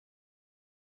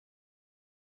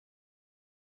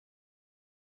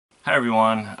Hi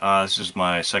everyone, this is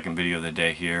my second video of the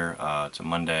day here. It's a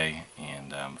Monday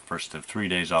and first of 3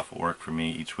 days off of work for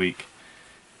me each week.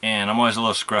 And I'm always a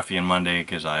little scruffy on Monday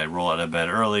because I roll out of bed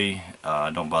early,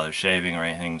 don't bother shaving or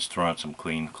anything, just throw on some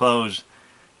clean clothes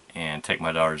and take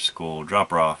my daughter to school, drop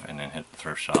her off, and then hit the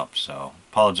thrift shop. So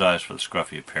apologize for the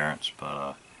scruffy appearance,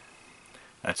 but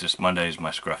that's just Monday's my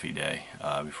scruffy day.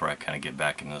 Before I kind of get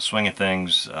back into the swing of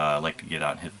things, I like to get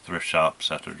out and hit the thrift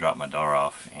shops after I drop my daughter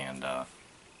off, and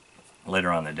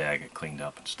later on in the day I get cleaned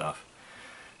up and stuff.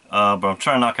 But I'm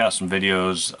trying to knock out some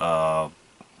videos while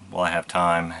I have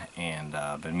time, and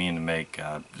been meaning to make,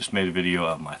 just made a video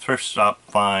of my thrift shop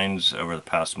finds over the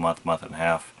past month and a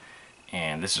half,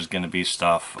 and this is going to be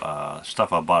stuff I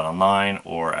bought online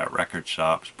or at record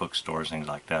shops, bookstores, things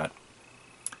like that.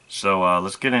 So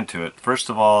let's get into it. First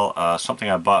of all, something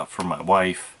I bought for my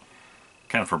wife,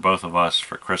 kind of for both of us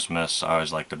for Christmas. I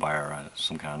always like to buy her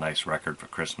some kind of nice record for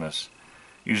Christmas.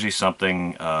 Usually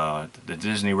something, the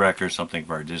Disney record, something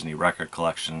for our Disney record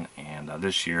collection. And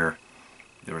this year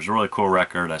there was a really cool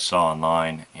record I saw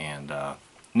online and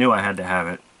knew I had to have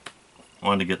it.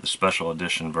 Wanted to get the special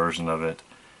edition version of it.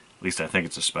 At least I think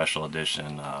it's a special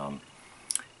edition.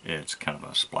 It's kind of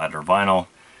a splatter vinyl.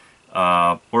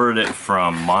 Ordered it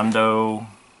from Mondo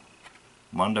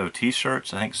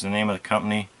T-shirts, I think is the name of the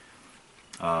company.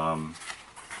 Mondo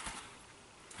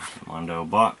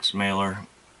box mailer.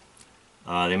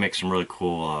 They make some really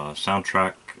cool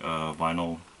soundtrack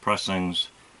vinyl pressings,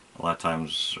 a lot of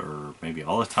times, or maybe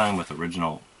all the time, with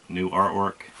original new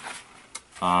artwork.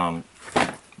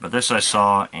 But this I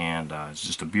saw, and it's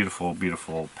just a beautiful,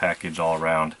 beautiful package all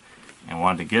around, and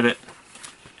wanted to get it.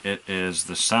 It is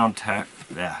the soundtrack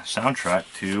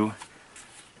to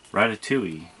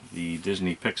Ratatouille, the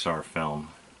Disney Pixar film,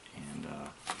 and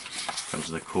comes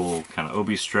with a cool kind of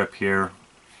obi strip here,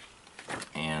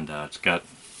 and it's got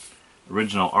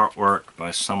original artwork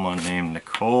by someone named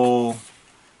Nicole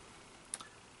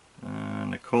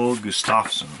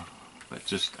Gustafson, but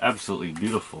just absolutely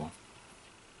beautiful,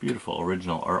 beautiful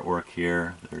original artwork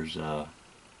here. There's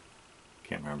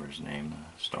can't remember his name,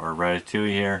 the star of Ratatouille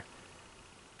here,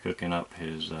 cooking up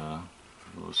his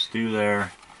little stew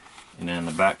there, and then on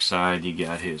the back side you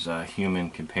got his human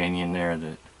companion there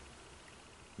that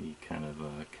he kind of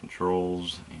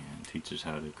controls and teaches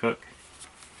how to cook.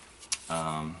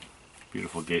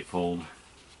 Beautiful gatefold,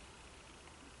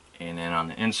 and then on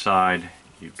the inside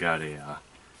you've got a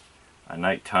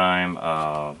nighttime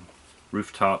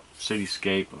rooftop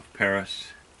cityscape of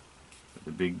Paris with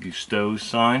the big Gusteau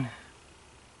sign.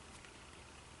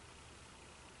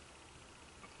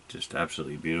 Just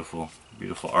absolutely beautiful,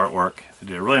 beautiful artwork. They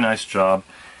did a really nice job.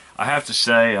 I have to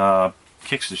say,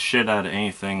 kicks the shit out of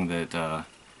anything that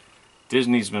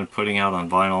Disney's been putting out on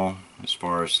vinyl as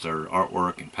far as their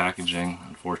artwork and packaging.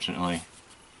 Unfortunately,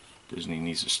 Disney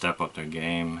needs to step up their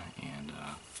game and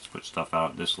put stuff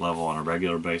out at this level on a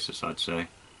regular basis, I'd say.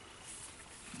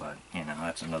 But you know,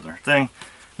 that's another thing.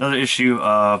 Another issue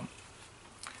has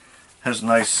a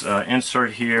nice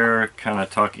insert here, kind of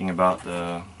talking about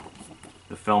the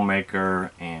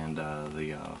filmmaker and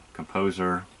the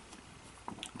composer,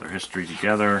 their history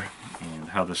together, and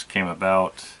how this came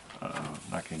about. I'm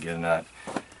not going to get into that.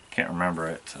 Can't remember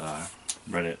it.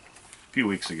 Read it a few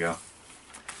weeks ago.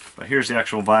 But here's the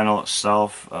actual vinyl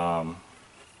itself.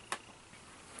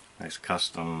 Nice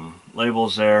custom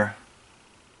labels there.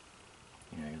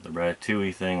 You got the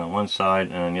Ratatouille thing on one side,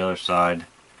 and on the other side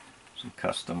some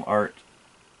custom art.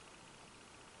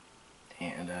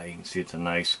 And you can see it's a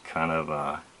nice kind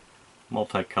of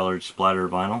multicolored splatter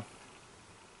vinyl.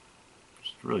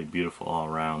 Just really beautiful all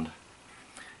around.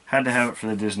 Had to have it for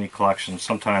the Disney collection.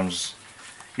 Sometimes,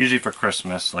 usually for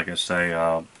Christmas, like I say,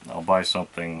 I'll buy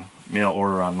something, mail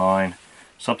order online,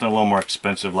 something a little more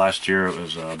expensive. Last year it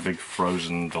was a big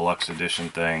Frozen deluxe edition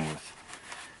thing with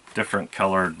different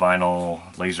colored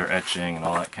vinyl, laser etching, and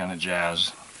all that kind of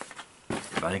jazz.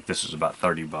 But I think this is about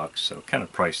 30 bucks, so kind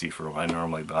of pricey for what I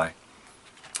normally buy.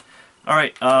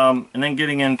 Alright, and then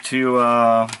getting into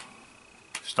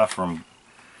stuff from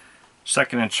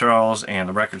Second and Charles and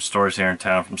the record stores here in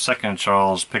town. From Second and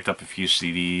Charles, picked up a few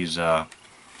CDs.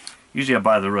 Usually I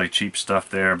buy the really cheap stuff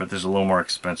there, but this is a little more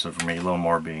expensive for me, a little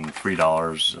more, being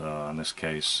 $3 in this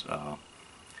case.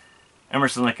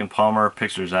 Emerson, Lake and Palmer,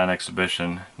 Pictures at an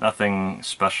Exhibition. Nothing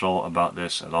special about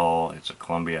this at all. It's a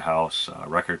Columbia House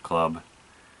record club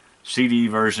CD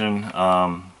version,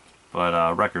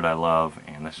 but record I love,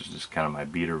 and this is just kind of my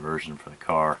beater version for the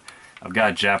car. I've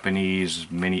got a Japanese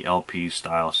mini LP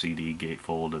style CD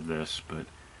gatefold of this, but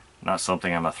not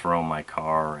something I'm going to throw in my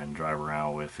car and drive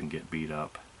around with and get beat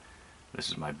up. This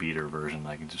is my beater version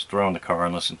I can just throw in the car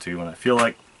and listen to when I feel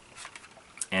like.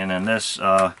 And then this,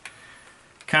 kind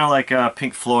of like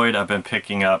Pink Floyd, I've been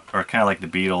picking up, or kind of like the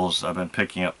Beatles, I've been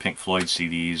picking up Pink Floyd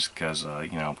CDs because,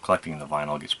 you know, collecting the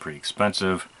vinyl gets pretty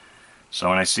expensive. So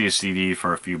when I see a CD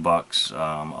for a few bucks,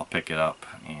 I'll pick it up.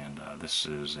 And this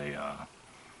is a, it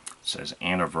says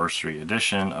Anniversary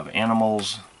Edition of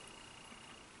Animals.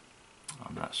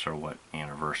 I'm not sure what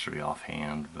anniversary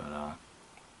offhand, but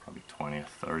probably 20th,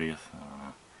 30th, I don't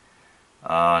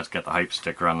know. It's got the hype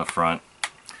sticker on the front.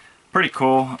 Pretty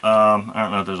cool. I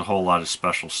don't know if there's a whole lot of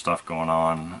special stuff going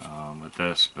on with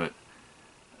this, but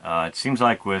it seems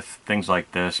like with things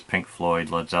like this, Pink Floyd,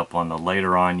 Led Zeppelin, the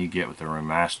later on you get with the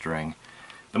remastering,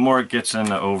 the more it gets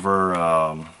into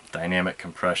over dynamic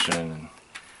compression and,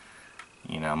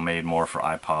 you know, made more for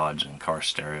iPods and car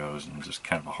stereos and just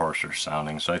kind of a harsher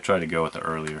sounding. So I try to go with the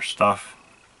earlier stuff.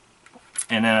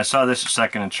 And then I saw this at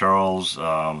Second and Charles.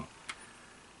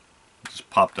 Just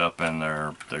popped up in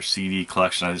their CD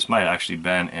collection. This might have actually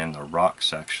been in the rock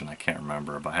section. I can't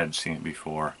remember, but I hadn't seen it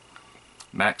before.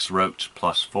 Max Roach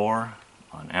 +4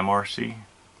 on MRC.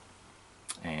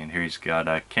 And here he's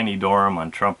got Kenny Dorham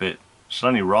on trumpet,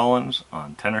 Sonny Rollins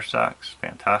on tenor sax,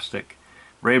 fantastic.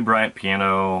 Ray Bryant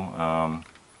piano,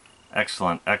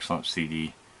 excellent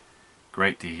CD.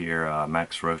 Great to hear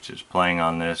Max Roach is playing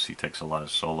on this. He takes a lot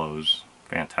of solos,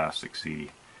 fantastic CD.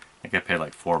 I think I paid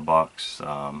like $4,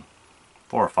 $4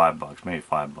 or $5, maybe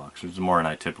 $5. Which is more than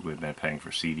I typically have been paying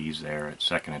for CDs there at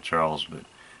Second and Charles, but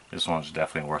this one's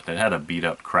definitely worth it. It had a beat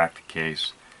up, cracked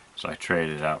case, so I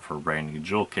traded it out for a brand new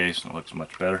jewel case, and it looks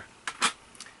much better.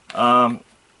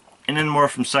 And then more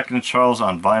from Second and Charles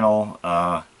on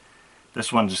vinyl.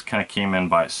 This one just kind of came in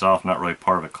by itself, not really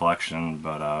part of a collection,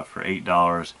 but for $8,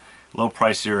 a little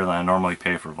pricier than I normally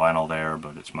pay for vinyl there,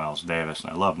 but it's Miles Davis, and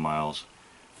I love Miles.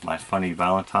 My Funny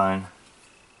Valentine,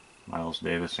 Miles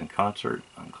Davis in concert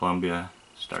on Columbia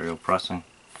stereo pressing.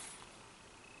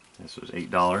 This was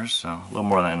 $8, so a little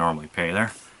more than I normally pay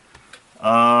there.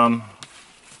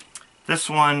 This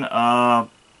one,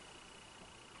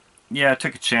 yeah, I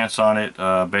took a chance on it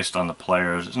based on the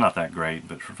players. It's not that great,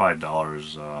 but for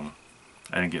 $5,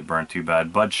 I didn't get burned too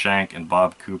bad. Bud Shank and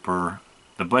Bob Cooper,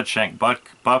 the Bud Shank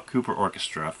Bob Cooper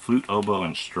Orchestra, flute, oboe,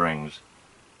 and strings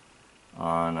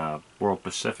on World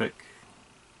Pacific,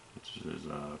 which is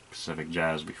Pacific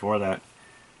Jazz before that.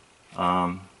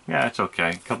 Yeah, it's okay.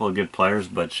 A couple of good players,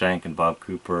 Bud Shank and Bob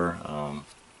Cooper.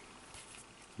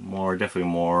 Definitely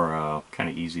more kind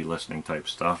of easy listening type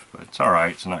stuff, but it's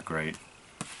alright, it's not great.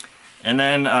 And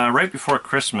then right before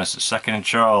Christmas at Second and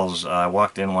Charles, I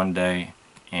walked in one day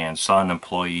and saw an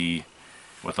employee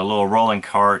with a little rolling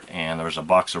cart, and there was a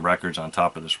box of records on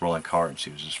top of this rolling cart, and she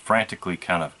was just frantically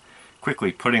kind of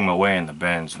quickly putting them away in the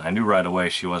bins, and I knew right away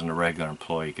she wasn't a regular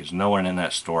employee because no one in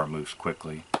that store moves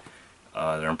quickly.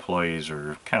 Their employees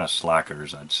are kind of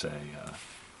slackers, I'd say.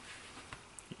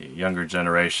 Younger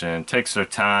generation takes their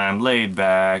time, laid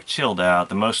back, chilled out.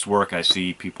 The most work I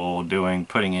see people doing,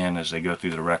 putting in as they go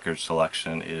through the record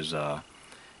selection is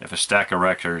if a stack of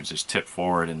records is tipped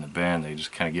forward in the bin, they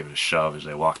just kind of give it a shove as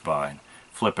they walk by and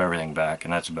flip everything back,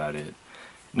 and that's about it.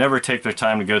 Never take their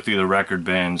time to go through the record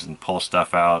bins and pull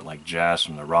stuff out like jazz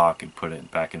from the rock and put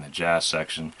it back in the jazz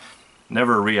section.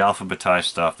 Never re-alphabetize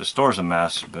stuff. The store's a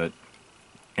mess, but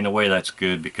in a way that's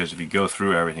good, because if you go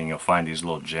through everything you'll find these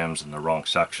little gems in the wrong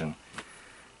section.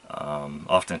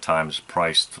 Oftentimes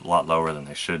priced a lot lower than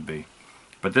they should be.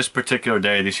 But this particular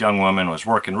day this young woman was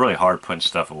working really hard putting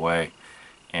stuff away,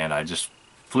 and I just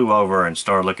flew over and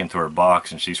started looking through her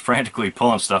box, and she's frantically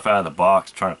pulling stuff out of the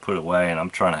box trying to put it away, and I'm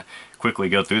trying to quickly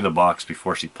go through the box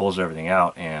before she pulls everything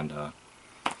out. And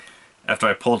after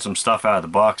I pulled some stuff out of the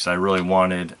box I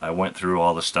went through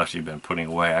all the stuff she'd been putting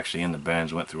away, actually in the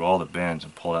bins, went through all the bins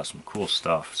and pulled out some cool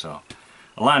stuff. So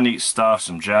a lot of neat stuff,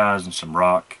 some jazz and some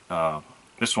rock.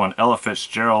 This one, Ella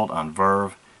Fitzgerald on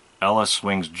Verve. Ella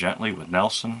swings gently with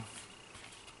Nelson.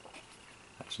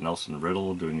 That's Nelson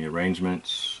Riddle doing the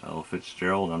arrangements. Ella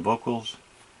Fitzgerald on vocals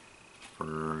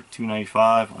for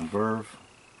 $2.95 on Verve.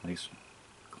 Nice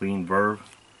clean Verve.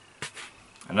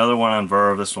 Another one on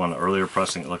Verve, this one earlier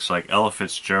pressing, it looks like Ella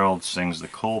Fitzgerald sings the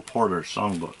Cole Porter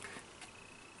Songbook.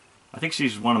 I think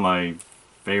she's one of my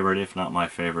favorite, if not my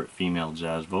favorite, female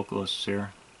jazz vocalists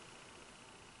here.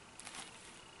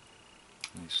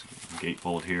 Nice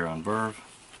gatefold here on Verve.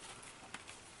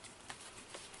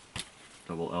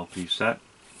 Double LP set.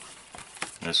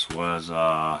 This was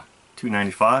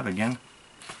 $2.95 again.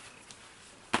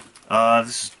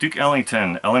 This is Duke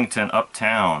Ellington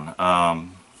Uptown. I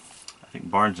think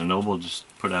Barnes & Noble just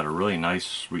put out a really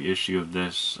nice reissue of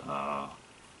this, I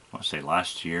want to say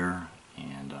last year,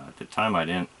 and at the time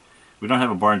we don't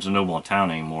have a Barnes & Noble in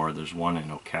town anymore. There's one in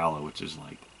Ocala, which is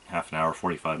like half an hour,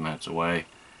 45 minutes away.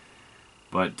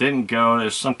 But didn't go.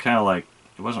 There's some kind of like,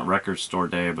 it wasn't record store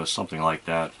day, but something like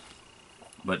that.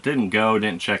 But didn't go,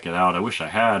 didn't check it out. I wish I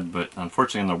had, but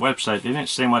unfortunately on their website they didn't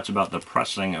say much about the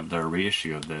pressing of their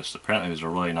reissue of this. Apparently it was a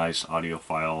really nice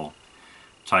audiophile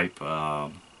type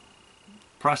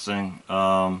pressing,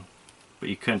 but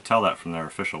you couldn't tell that from their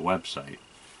official website.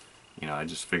 You know, I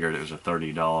just figured it was a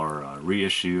 $30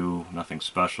 reissue, nothing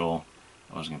special.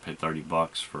 I wasn't gonna pay 30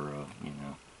 bucks for a, you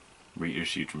know,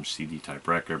 reissued from CD type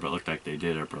record, but it looked like they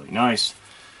did it really nice.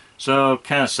 So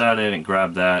kind of sad I didn't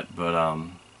grab that, but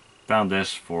found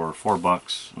this for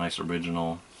 $4, nice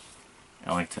original,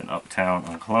 Ellington Uptown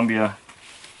on Columbia,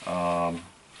 Columbia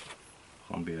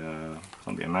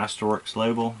Masterworks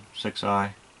label,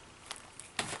 6i.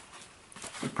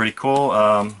 Pretty cool.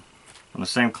 From the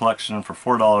same collection for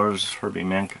 $4,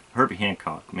 Herbie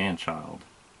Hancock, Man-Child,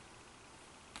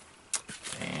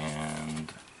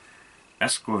 and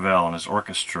Esquivel and his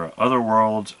orchestra, Other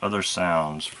Worlds, Other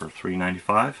Sounds, for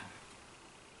 $3.95.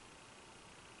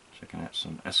 Checking out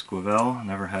some Esquivel.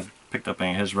 Never had picked up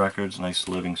any of his records. Nice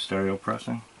living stereo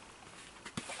pressing.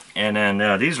 And then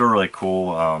these are really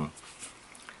cool.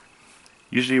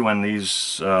 Usually when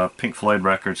these Pink Floyd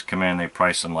records come in, they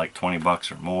price them like 20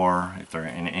 bucks or more if they're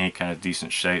in any kind of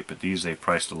decent shape. But these they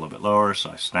priced a little bit lower,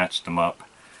 so I snatched them up.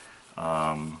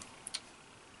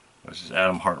 This is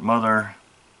Adam Hart Mother,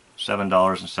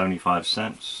 $7.75.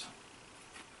 So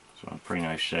in pretty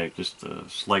nice shape. Just a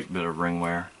slight bit of ring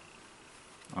wear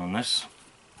on this.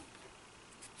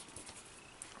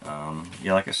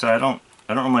 Yeah, like I said, I don't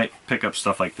really pick up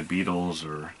stuff like the Beatles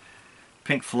or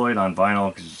Pink Floyd on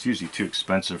vinyl because it's usually too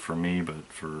expensive for me. But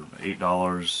for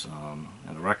 $8,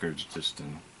 and the record's just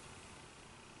in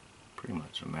pretty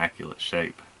much immaculate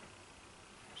shape,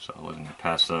 so I wasn't gonna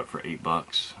pass that up for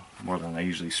 $8, more than I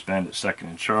usually spend at Second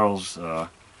and Charles. I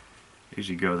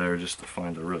usually go there just to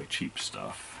find the really cheap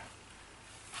stuff.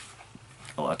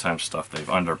 A lot of times stuff they've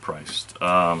underpriced.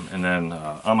 And then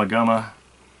Amagama,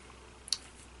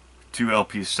 2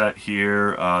 LP set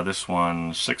here. This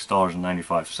one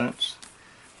 $6.95.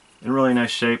 In really nice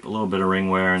shape, a little bit of ring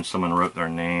wear, and someone wrote their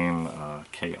name,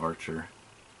 K. Archer,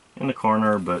 in the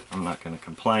corner, but I'm not going to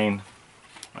complain.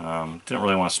 Didn't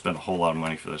really want to spend a whole lot of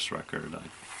money for this record. I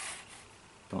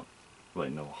don't really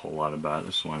know a whole lot about it.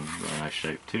 This one's really nice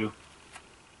shape too,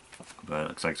 but it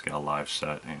looks like it's got a live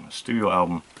set and a studio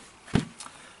album.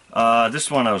 This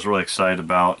one I was really excited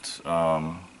about.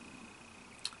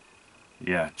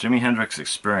 Yeah, Jimi Hendrix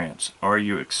Experience. Are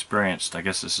You Experienced? I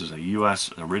guess this is a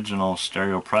US original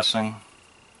stereo pressing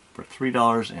for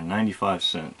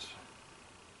 $3.95.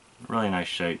 Really nice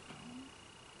shape.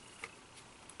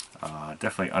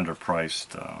 Definitely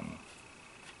underpriced.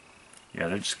 Yeah,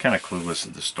 they're just kind of clueless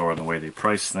at the store the way they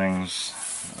price things.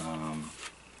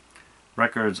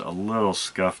 Record's a little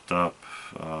scuffed up,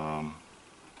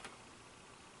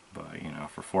 but you know,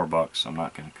 for $4 I'm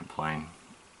not going to complain.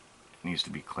 It needs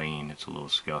to be clean. It's a little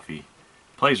scuffy.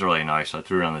 Plays really nice. I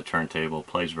threw it on the turntable.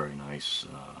 Plays very nice.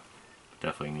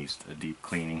 Definitely needs a deep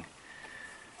cleaning.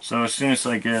 So as soon as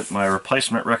I get my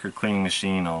replacement record cleaning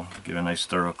machine, I'll give it a nice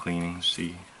thorough cleaning,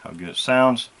 see how good it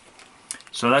sounds.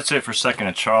 So that's it for Second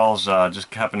and Charles.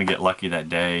 Just happened to get lucky that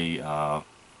day.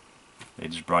 They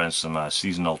just brought in some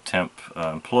seasonal temp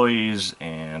employees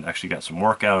and actually got some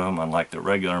work out of them, unlike the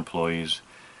regular employees.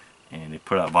 And they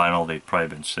put out vinyl they've probably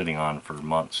been sitting on for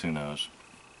months, who knows.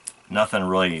 Nothing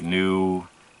really new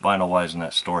vinyl wise in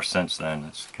that store since then.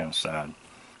 It's kind of sad.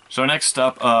 So next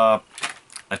up, I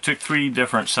took 3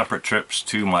 different separate trips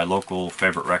to my local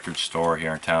favorite record store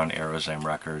here in town, Aerosame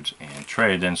Records, and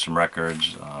traded in some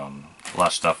records. A lot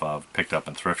of stuff I've picked up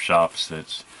in thrift shops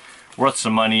that's worth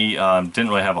some money. Didn't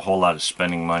really have a whole lot of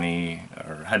spending money,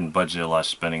 or hadn't budgeted a lot of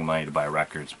spending money to buy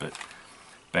records, but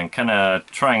been kind of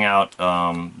trying out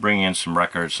bringing in some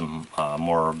records, some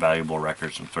more valuable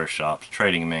records from thrift shops,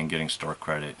 trading them in, getting store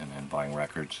credit, and then buying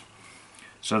records.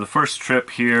 So the first trip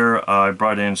here, I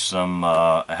brought in some,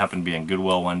 I happened to be in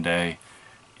Goodwill one day,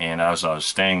 and as I was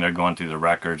staying there going through the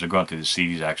records, or going through the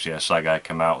CDs actually, I saw a guy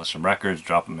come out with some records,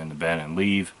 drop them in the bin and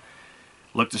leave.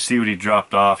 Looked to see what he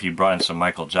dropped off. He brought in some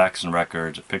Michael Jackson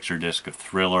records, a picture disc of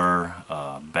Thriller,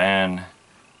 Ben,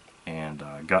 and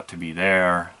Got to Be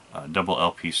There. A double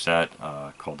LP set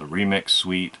called the Remix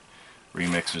Suite.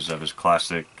 Remixes of his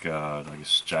classic, I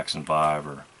guess Jackson 5,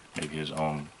 or maybe his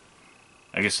own,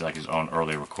 I guess like his own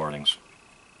early recordings.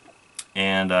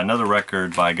 And another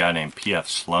record by a guy named P.F.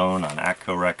 Sloan on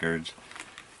Atco Records.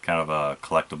 Kind of a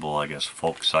collectible, I guess,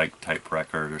 folk psych type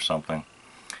record or something.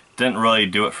 Didn't really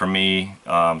do it for me,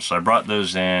 so I brought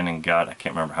those in and got, I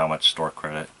can't remember how much store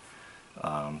credit,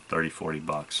 30, 40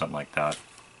 bucks, something like that.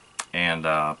 and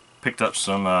picked up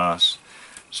some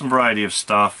variety of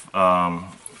stuff.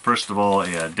 First of all,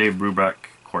 a Dave Brubeck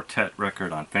quartet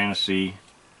record on Fantasy,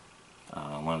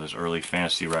 one of those early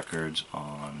Fantasy records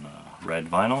on red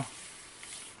vinyl.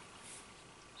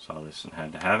 Saw this and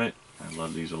had to have it. I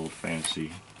love these old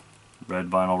Fantasy red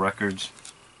vinyl records.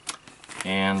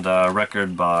 And a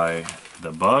record by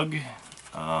The Bug.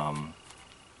 I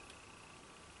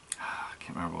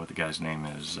can't remember what the guy's name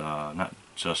is. Not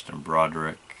Justin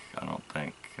Broderick, I don't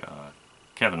think.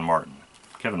 Kevin Martin.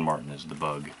 Kevin Martin is The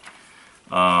Bug.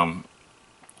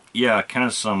 Yeah, kind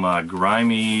of some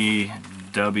grimy,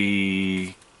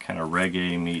 dubby, kind of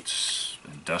reggae meets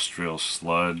industrial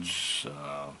sludge,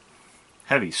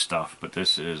 heavy stuff. But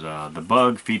this is The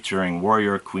Bug featuring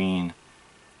Warrior Queen,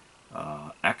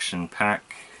 Action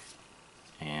Pack,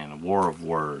 and War of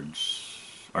Words,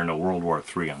 or no, World War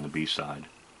III on the B-side.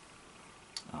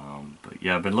 But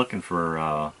yeah, I've been looking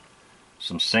for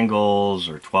some singles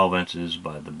or 12 inches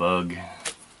by The Bug.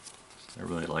 I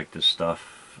really like this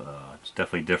stuff. It's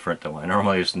definitely different than what I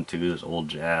normally listen to. This old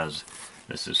jazz.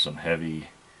 This is some heavy,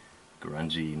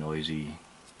 grungy, noisy,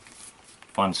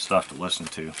 fun stuff to listen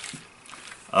to.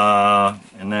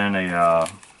 And then a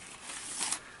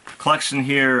collection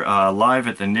here, live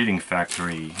at the Knitting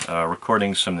Factory,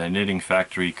 recordings from the Knitting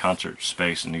Factory concert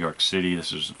space in New York City.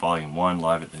 This is volume 1,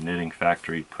 live at the Knitting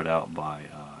Factory, put out by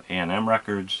A&M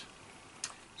Records.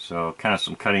 So kind of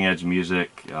some cutting edge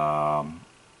music.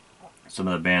 Some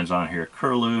of the bands on here: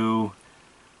 Curlew,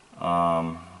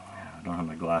 I don't have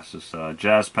my glasses,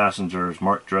 Jazz Passengers,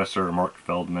 Mark Dresser, Mark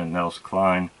Feldman, Nels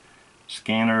Klein,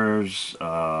 Scanners,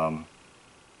 yeah,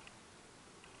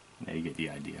 you get the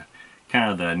idea. Kind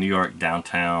of the New York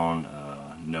downtown,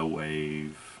 no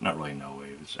wave, not really no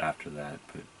wave, it's after that,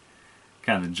 but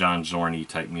kind of the John Zorny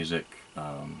type music.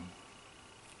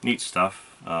 Neat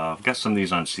stuff. I've got some of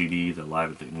these on CD, the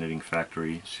Live at the Knitting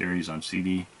Factory series on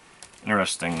CD.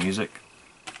 Interesting music.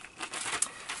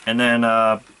 And then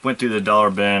went through the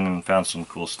dollar bin and found some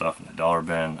cool stuff in the dollar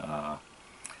bin.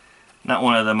 Not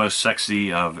one of the most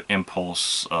sexy of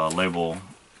Impulse label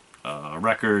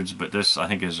records, but this I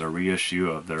think is a reissue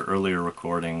of their earlier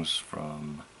recordings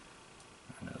from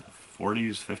the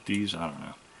 40s, 50s, I don't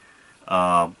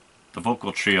know. The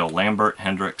vocal trio Lambert,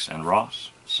 Hendricks, and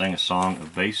Ross sang a song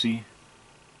of Basie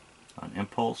on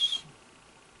Impulse.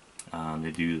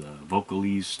 They do the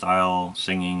vocalese style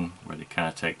singing, where they kind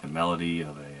of take the melody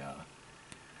of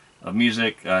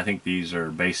music. I think these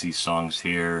are Basie songs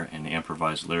here, and the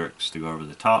improvised lyrics to go over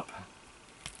the top.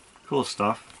 Cool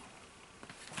stuff.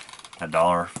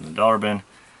 $1 from the dollar bin.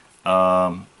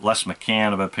 Les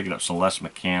McCann. I've been picking up some Les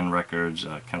McCann records,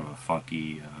 kind of a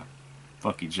funky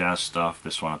jazz stuff.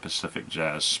 This one on Pacific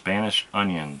Jazz, Spanish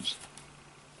Onions,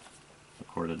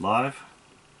 recorded live.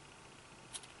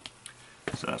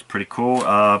 So that's pretty cool.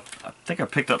 I think I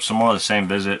picked up some more of the same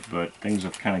visit, but things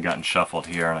have kind of gotten shuffled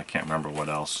here, and I can't remember what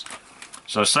else.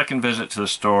 So second visit to the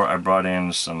store, I brought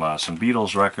in some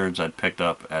Beatles records I'd picked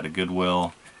up at a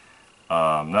Goodwill.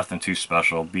 Nothing too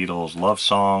special. Beatles love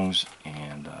songs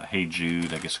and Hey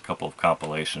Jude. I guess a couple of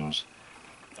compilations.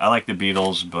 I like the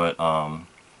Beatles, but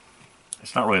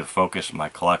it's not really the focus of my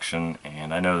collection,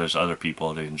 and I know there's other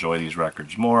people that enjoy these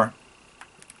records more.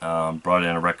 Brought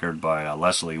in a record by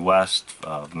Leslie West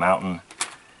of Mountain,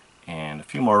 and a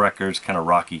few more records, kind of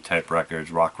rocky type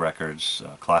records, rock records,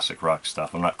 classic rock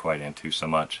stuff I'm not quite into so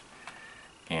much.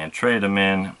 And traded them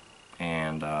in,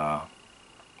 and I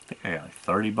think I got like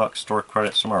 $30 store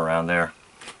credit, somewhere around there,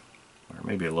 or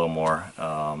maybe a little more.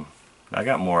 I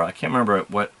got more. I can't remember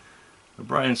what. I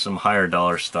brought in some higher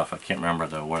dollar stuff. I can't remember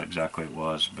though what exactly it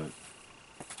was, but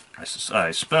I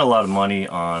spent a lot of money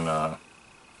on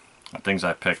things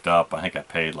I picked up. I think I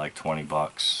paid like $20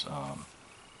 out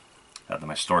of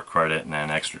my store credit, and then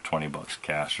an extra $20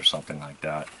 cash or something like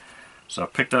that. So I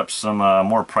picked up some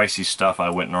more pricey stuff I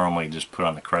wouldn't normally just put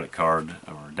on the credit card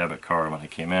or debit card when I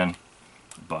came in,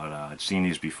 but I'd seen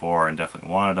these before and definitely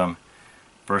wanted them.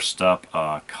 First up,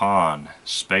 Con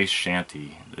Space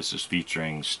Shanty. This is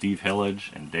featuring Steve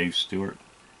Hillage and Dave Stewart.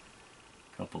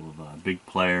 A couple of big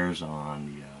players on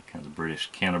the kind of the British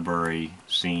Canterbury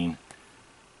scene.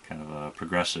 Kind of a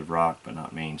progressive rock, but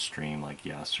not mainstream like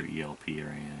Yes or ELP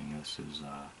or anything. This is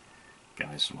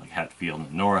guys from like Hatfield in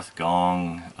the North,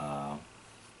 Gong,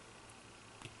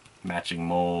 Matching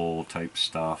Mole type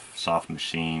stuff, Soft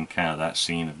Machine, kind of that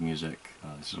scene of music.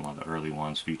 This is one of the early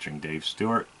ones featuring Dave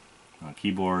Stewart on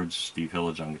keyboards, Steve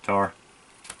Hillage on guitar.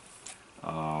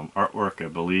 Artwork, I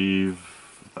believe,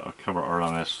 the cover art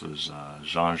on this was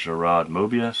Jean-Gérard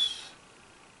Mobius.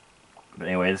 But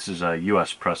anyway, this is a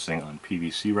U.S. pressing on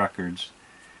PVC records.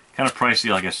 Kind of pricey,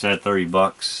 like I said, 30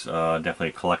 bucks. Definitely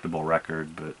a collectible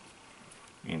record, but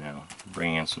you know,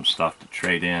 bringing in some stuff to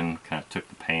trade in kind of took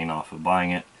the pain off of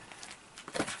buying it.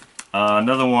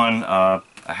 Another one, I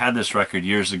had this record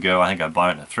years ago. I think I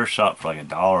bought it in a thrift shop for like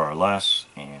 $1 or less,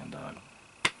 and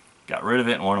got rid of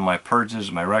it in one of my purges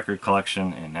of my record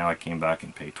collection, and now I came back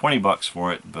and paid 20 bucks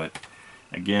for it. But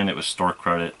again, it was store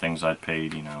credit, things I'd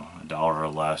paid, you know, $1 or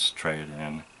less, traded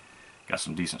in. Got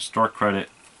some decent store credit.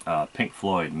 Pink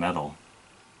Floyd Metal,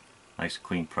 nice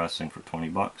clean pressing for 20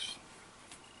 bucks.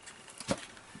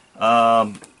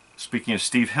 Speaking of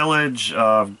Steve Hillage,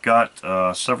 I've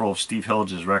got several of Steve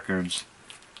Hillage's records,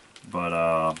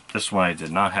 but this one I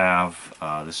did not have.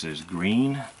 This is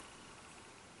Green,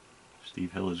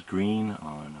 Steve Hillage Green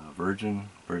on Virgin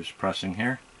British pressing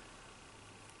here.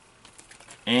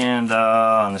 And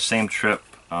on the same trip,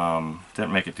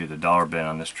 didn't make it through the dollar bin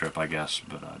on this trip, I guess,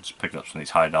 but just picked up some of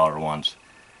these high dollar ones.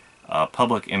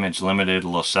 Public Image Limited, a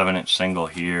little 7-inch single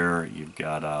here. You've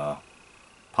got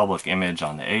Public Image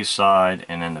on the A side,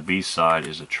 and then the B side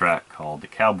is a track called The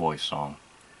Cowboy Song.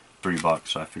 3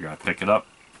 bucks, so I figured I'd pick it up.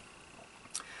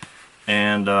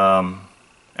 And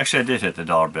actually I did hit the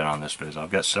dollar bin on this visit.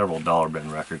 I've got several dollar bin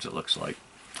records, it looks like.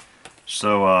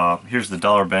 So here's the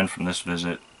dollar bin from this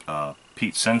visit.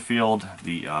 Pete Sinfield,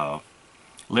 the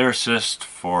lyricist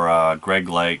for Greg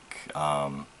Lake,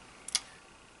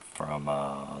 from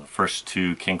the first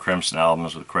 2 King Crimson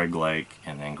albums with Greg Lake,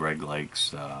 and then Greg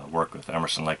Lake's work with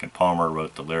Emerson, Lake and Palmer,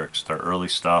 wrote the lyrics to their early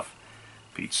stuff.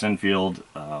 Pete Sinfield,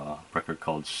 record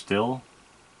called Still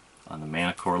on the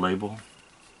Manicore label.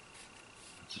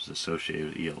 This is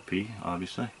associated with ELP,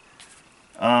 obviously.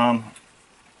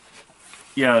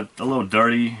 Yeah, a little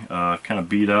dirty, kind of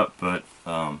beat up, but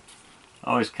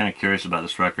always kind of curious about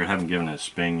this record. Haven't given it a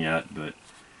spin yet, but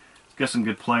it's got some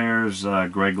good players.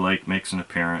 Greg Lake makes an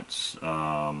appearance.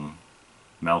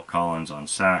 Mel Collins on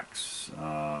sax.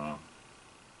 Yeah,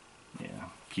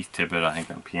 Keith Tippett, I think,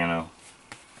 on piano.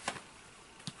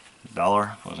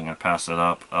 $1. Wasn't going to pass that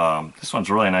up. This one's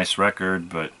a really nice record,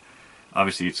 but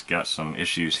obviously it's got some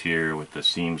issues here with the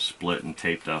seams split and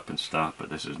taped up and stuff. But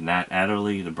this is Nat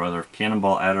Adderley, the brother of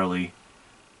Cannonball Adderley,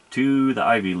 to the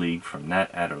Ivy League from Nat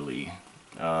Adderley.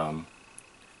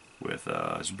 With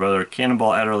his brother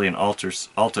Cannonball Adderley and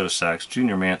alto sax,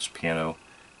 Junior Mance piano,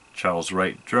 Charles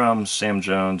Wright drums, Sam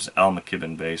Jones, Al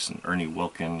McKibben bass, and Ernie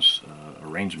Wilkins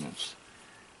arrangements.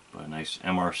 But a nice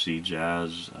MRC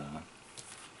jazz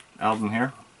album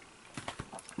here.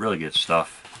 Really good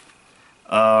stuff.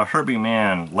 Herbie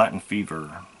Mann, Latin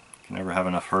Fever. Can never have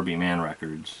enough Herbie Mann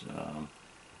records.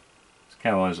 It's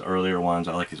kind of one of his earlier ones.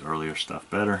 I like his earlier stuff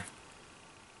better.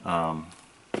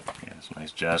 Yeah, it's a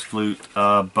nice jazz flute.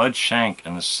 Bud Shank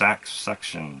and the sax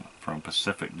section from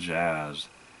Pacific Jazz.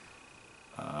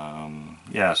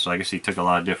 Yeah, so I guess he took a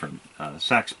lot of different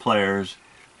sax players,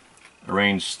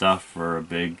 arranged stuff for a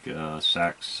big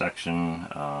sax section.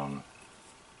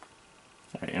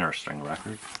 Interesting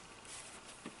record.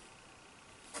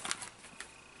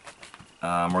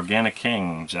 Morgana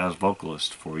King, jazz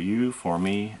vocalist, For You, For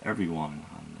Me, Everyone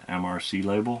on the MRC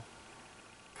label.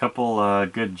 Couple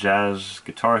good jazz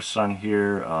guitarists on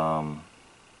here,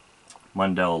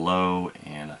 Mundell Lowe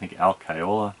and I think Al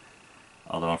Caiola,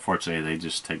 although unfortunately they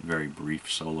just take very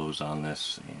brief solos on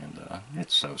this, and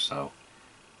it's so-so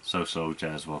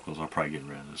jazz vocals. I'll probably get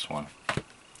rid of this one.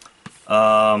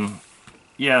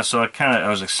 Yeah, so I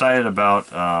was excited about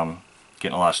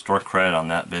getting a lot of store credit on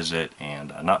that visit,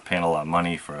 and not paying a lot of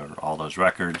money for all those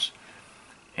records.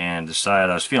 And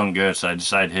decided I was feeling good, so I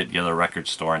decided to hit the other record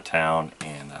store in town,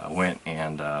 and went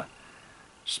and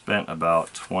spent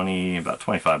about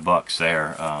 25 bucks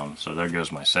there. So there goes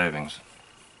my savings.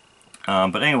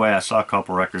 But anyway, I saw a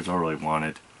couple records I really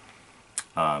wanted.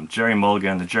 Jerry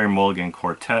Mulligan, the Jerry Mulligan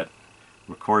Quartet,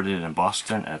 recorded in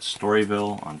Boston at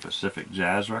Storyville on Pacific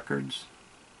Jazz Records.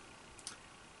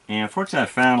 And unfortunately, I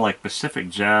found like Pacific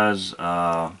Jazz.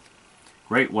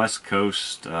 Great West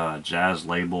Coast jazz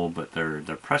label, but their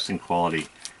pressing quality,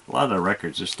 a lot of their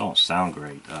records just don't sound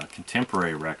great.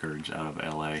 Contemporary records out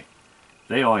of LA,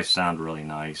 they always sound really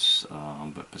nice,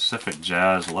 but Pacific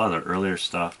Jazz, a lot of their earlier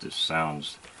stuff just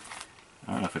sounds,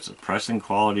 I don't know if it's the pressing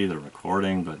quality, the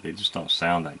recording, but they just don't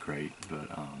sound that great.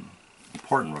 But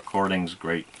important recordings,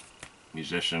 great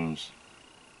musicians,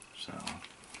 so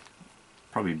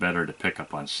probably better to pick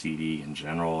up on CD in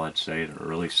general, I'd say, the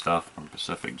early stuff from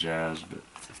Pacific Jazz, but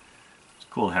it's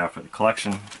cool to have for the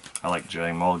collection. I like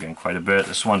Jerry Mulligan quite a bit.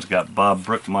 This one's got Bob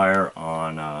Brookmeyer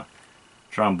on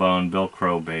trombone, Bill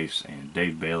Crow bass, and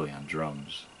Dave Bailey on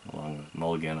drums, along with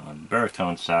Mulligan on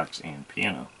baritone, sax, and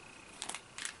piano.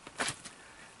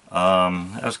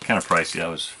 That was kind of pricey. That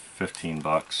was 15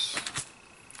 bucks.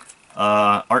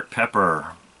 Art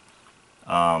Pepper,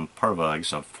 part of I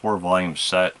guess a 4-volume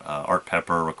set. Art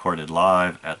Pepper recorded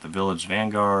live at the Village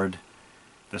Vanguard.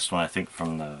 This one I think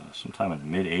from sometime in the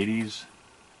mid 80s,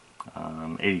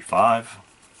 85,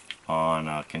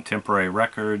 on Contemporary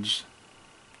Records.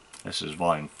 This is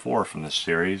volume 4 from this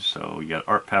series. So you got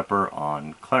Art Pepper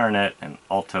on clarinet and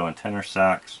alto and tenor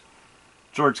sax,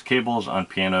 George Cables on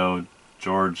piano,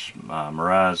 George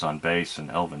Mraz on bass,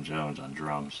 and Elvin Jones on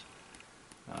drums.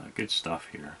 Good stuff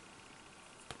here.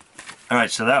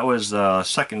 Alright, so that was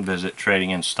second visit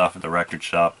trading in stuff at the record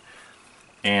shop.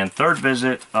 And third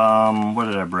visit, what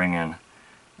did I bring in?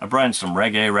 I brought in some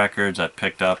reggae records I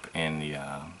picked up in the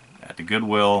at the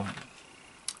Goodwill.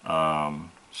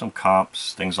 Some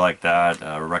comps, things like that.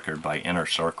 A record by Inner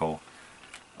Circle.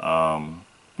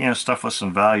 You know, stuff with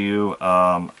some value.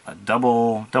 A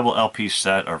double LP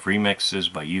set of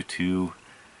remixes by U2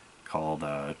 called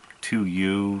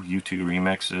 2U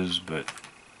remixes, but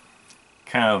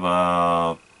kind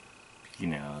of you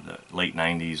know, the late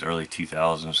 90s, early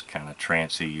 2000s kind of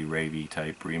trancey, ravey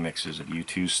type remixes of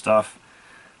U2 stuff.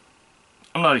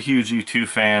 I'm not a huge U2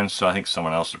 fan, so I think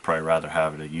someone else would probably rather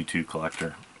have it, a U2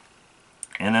 collector.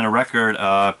 And then a record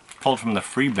pulled from the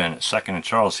free bin at 2nd and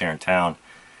Charles here in town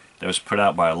that was put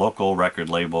out by a local record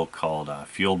label called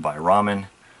Fueled by Ramen.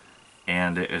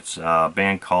 And it's a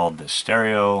band called The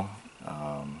Stereo.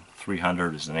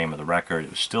 300 is the name of the record.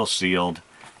 It was still sealed,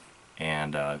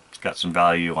 and it's got some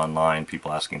value online,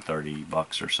 people asking 30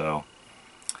 bucks or so.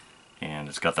 And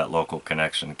it's got that local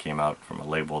connection. It came out from a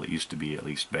label that used to be at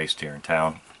least based here in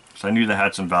town. So I knew they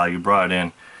had some value, brought it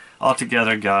in.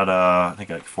 Altogether got I think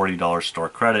like $40 store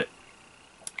credit.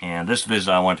 And this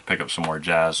visit I wanted to pick up some more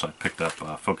jazz, so I picked up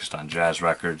focused on jazz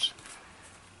records.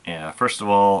 And first of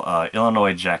all,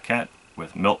 Illinois Jacquet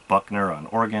with Milt Buckner on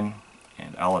organ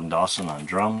and Alan Dawson on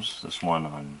drums. This one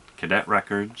on Cadet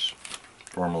Records,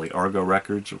 formerly Argo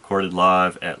Records, recorded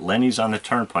live at Lenny's on the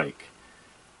Turnpike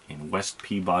in West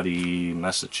Peabody,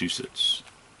 Massachusetts.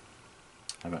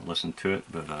 I haven't listened to it,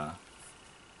 but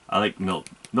I like Milt.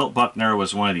 Milt Buckner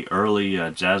was one of the early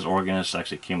jazz organists.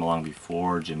 Actually came along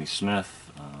before Jimmy Smith.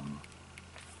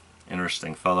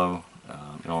 Interesting fellow.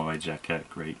 Illinois Jacquet,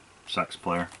 great sax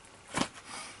player.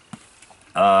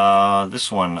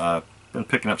 This one, been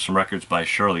picking up some records by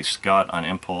Shirley Scott on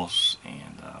Impulse,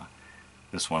 and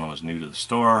this one was new to the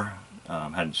store.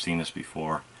 Hadn't seen this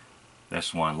before.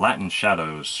 This one, Latin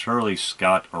Shadows, Shirley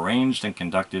Scott, arranged and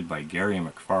conducted by Gary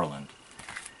McFarland.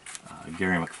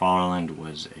 Gary McFarland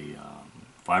was a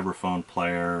vibraphone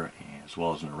player as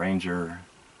well as an arranger.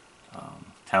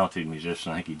 Talented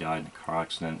musician. I think he died in a car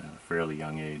accident at a fairly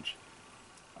young age.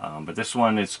 But this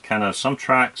one is kind of, some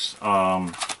tracks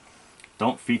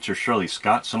don't feature Shirley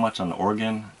Scott so much on the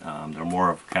organ. They're more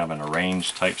of kind of an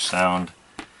arranged type sound.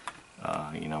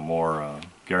 You know, more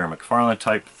Gary McFarland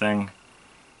type thing.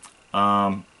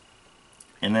 And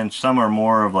then some are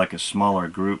more of like a smaller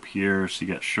group here. So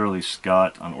you got Shirley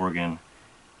Scott on organ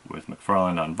with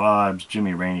McFarland on vibes,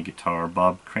 Jimmy Rainey guitar,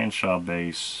 Bob Cranshaw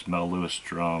bass, Mel Lewis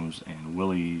drums, and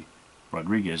Willie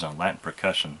Rodriguez on Latin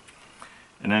percussion.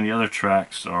 And then the other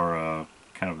tracks are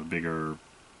kind of a bigger,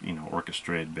 you know,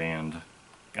 orchestrated band.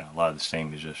 Got a lot of the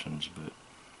same musicians, but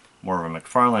more of a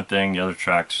McFarland thing. The other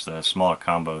tracks, the smaller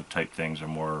combo type things, are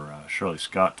more Shirley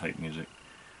Scott type music.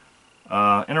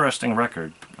 Interesting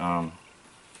record.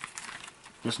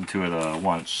 Listened to it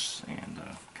once and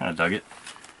kind of dug it.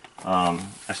 I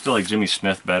still like Jimmy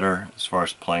Smith better as far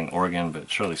as playing organ,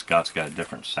 but Shirley Scott's got a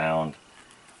different sound.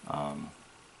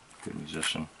 Good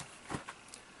musician.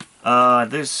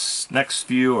 This next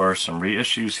few are some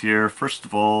reissues here. First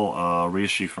of all, a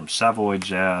reissue from Savoy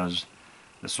Jazz.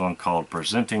 This one called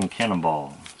Presenting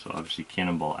Cannonball. So obviously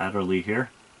Cannonball Adderley here.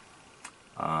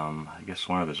 I guess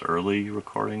one of his early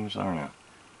recordings, I don't know.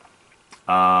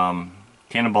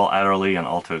 Cannonball Adderley on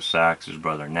alto sax, his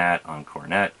brother Nat on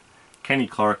cornet, Kenny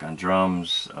Clark on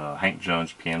drums, Hank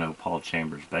Jones piano, Paul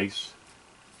Chambers bass.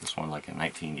 This one like a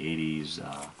 1980s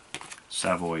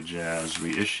Savoy Jazz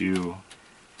reissue.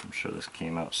 I'm sure this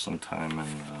came out sometime in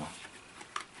I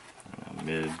don't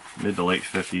know, mid to late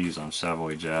 50s on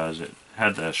Savoy Jazz. It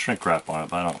had the shrink wrap on it,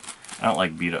 but I don't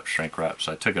like beat up shrink wrap,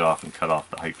 so I took it off and cut off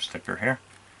the hype sticker here.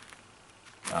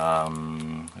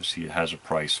 Let's see, it has a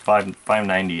price,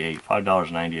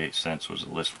 $5.98 was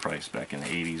the list price back in the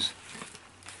 80s.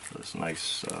 So this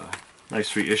nice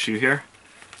reissue here.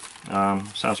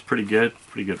 Sounds pretty good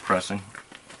pressing.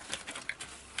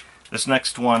 This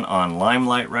next one on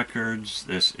Limelight Records,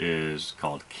 this is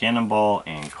called Cannonball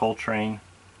and Coltrane.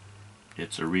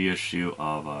 It's a reissue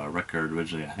of a record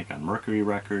originally, I think, on Mercury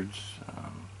Records.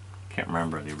 Can't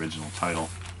remember the original title.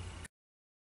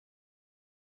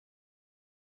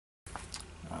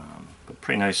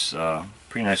 pretty nice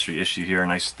reissue here.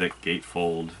 Nice thick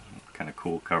gatefold, kind of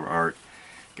cool cover art.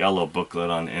 Got a little booklet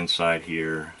on the inside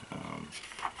here,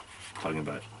 talking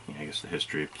about, I guess, the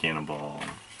history of Cannonball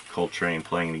and Coltrane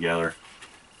playing together.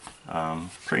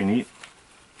 Pretty neat.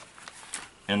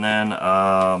 And then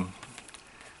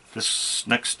this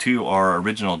next two are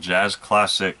original jazz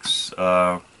classics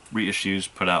reissues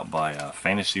put out by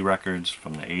Fantasy Records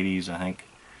from the 80s, I think.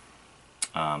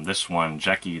 This one,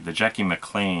 the Jackie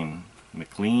McLean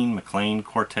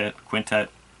Quintet,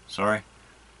 sorry.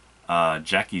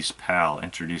 Jackie's Pal,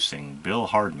 introducing Bill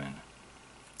Hardman.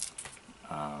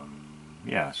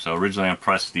 Yeah, so originally on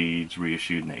Prestige,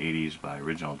 reissued in the 80s by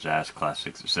Original Jazz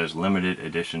Classics. It says limited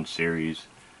edition series.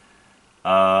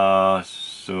 So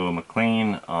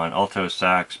McLean on alto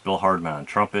sax, Bill Hardman on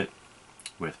trumpet,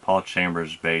 with Paul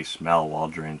Chambers bass, Mal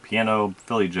Waldron piano,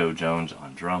 Philly Joe Jones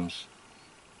on drums.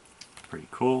 Pretty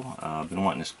cool. I've been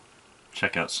wanting to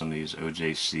check out some of these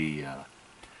OJC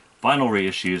vinyl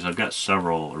reissues. I've got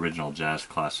several Original Jazz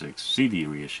Classics CD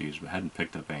reissues, but hadn't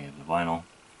picked up any of the vinyl.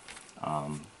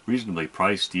 Reasonably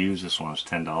priced used. This one was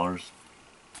 $10.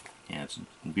 Yeah, it's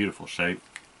in beautiful shape.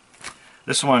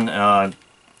 This one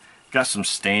got some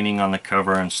staining on the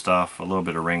cover and stuff, a little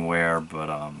bit of ring wear, but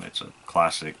it's a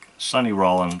classic Sonny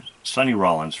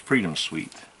Rollins Freedom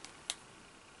Suite,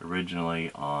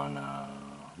 originally on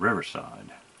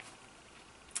Riverside.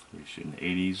 Reissued in the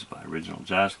 80s by Original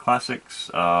Jazz Classics,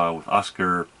 with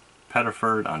Oscar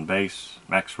Pettiford on bass,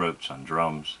 Max Roach on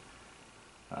drums,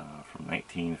 from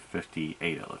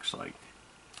 1958 it looks like.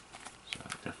 So I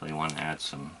definitely want to add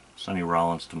some Sonny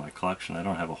Rollins to my collection. I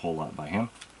don't have a whole lot by him.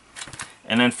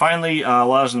 And then finally,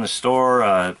 while I was in the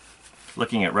store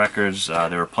looking at records,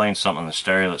 they were playing something on the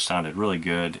stereo that sounded really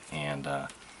good, and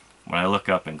when I looked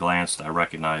up and glanced, I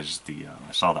recognized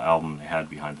I saw the album they had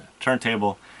behind the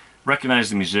turntable,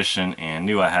 recognized the musician, and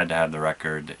knew I had to have the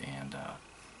record, and I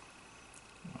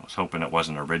was hoping it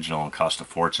wasn't original and cost a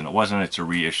fortune. It wasn't. It's a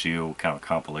reissue, kind of a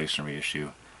compilation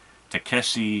reissue.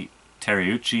 Takeshi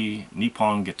Terauchi,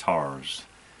 Nippon Guitars.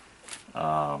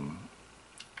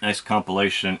 Nice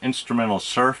compilation. Instrumental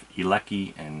Surf,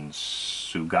 Ileki, and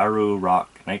Sugaru Rock,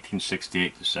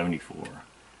 1968 to 74.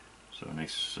 So a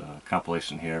nice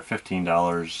compilation here. $15.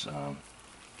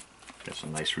 Got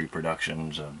some nice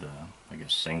reproductions of the, I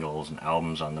guess, singles and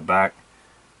albums on the back.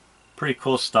 Pretty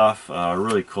cool stuff.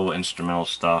 Really cool instrumental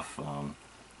stuff.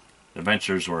 The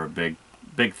Ventures were a big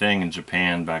thing in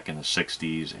Japan back in the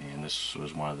 60s, and this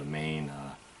was one of the main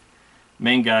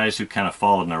guys who kind of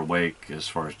followed in their wake as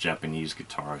far as Japanese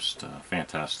guitarists.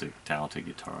 Fantastic, talented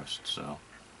guitarist. So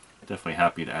definitely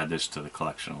happy to add this to the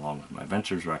collection along with my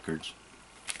Ventures records.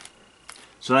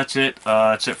 So that's it.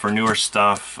 That's it for newer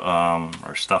stuff,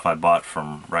 or stuff I bought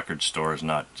from record stores,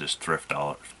 not just thrift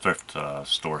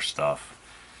store stuff.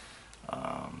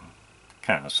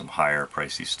 Kind of some higher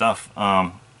pricey stuff.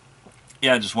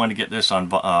 Yeah, I just wanted to get this on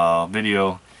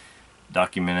video,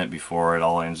 document it before it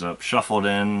all ends up shuffled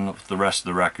in with the rest of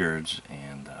the records.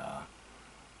 And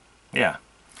yeah,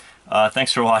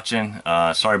 thanks for watching.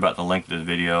 Sorry about the length of the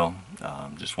video.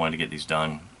 Just wanted to get these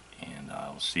done, and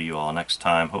I'll see you all next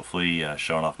time, hopefully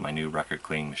showing off my new record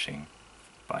cleaning machine.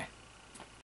 Bye.